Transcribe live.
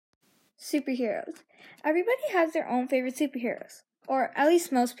Superheroes. Everybody has their own favorite superheroes, or at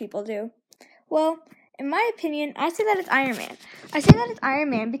least most people do. Well, in my opinion, I say that it's Iron Man. I say that it's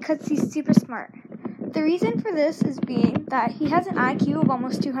Iron Man because he's super smart. The reason for this is being that he has an IQ of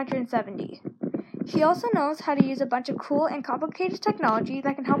almost 270. He also knows how to use a bunch of cool and complicated technology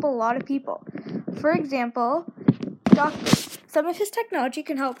that can help a lot of people. For example, doctors. Some of his technology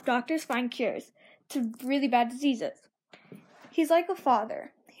can help doctors find cures to really bad diseases. He's like a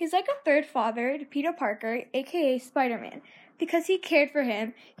father. He's like a third father to Peter Parker, aka Spider-Man, because he cared for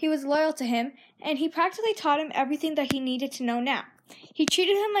him, he was loyal to him, and he practically taught him everything that he needed to know now. He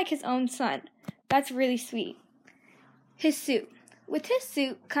treated him like his own son. That's really sweet. His suit. With his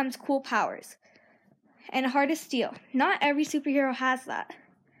suit comes cool powers and a heart of steel. Not every superhero has that.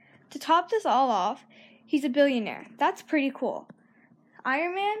 To top this all off, he's a billionaire. That's pretty cool.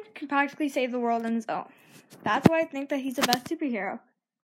 Iron Man can practically save the world on his own. That's why I think that he's the best superhero.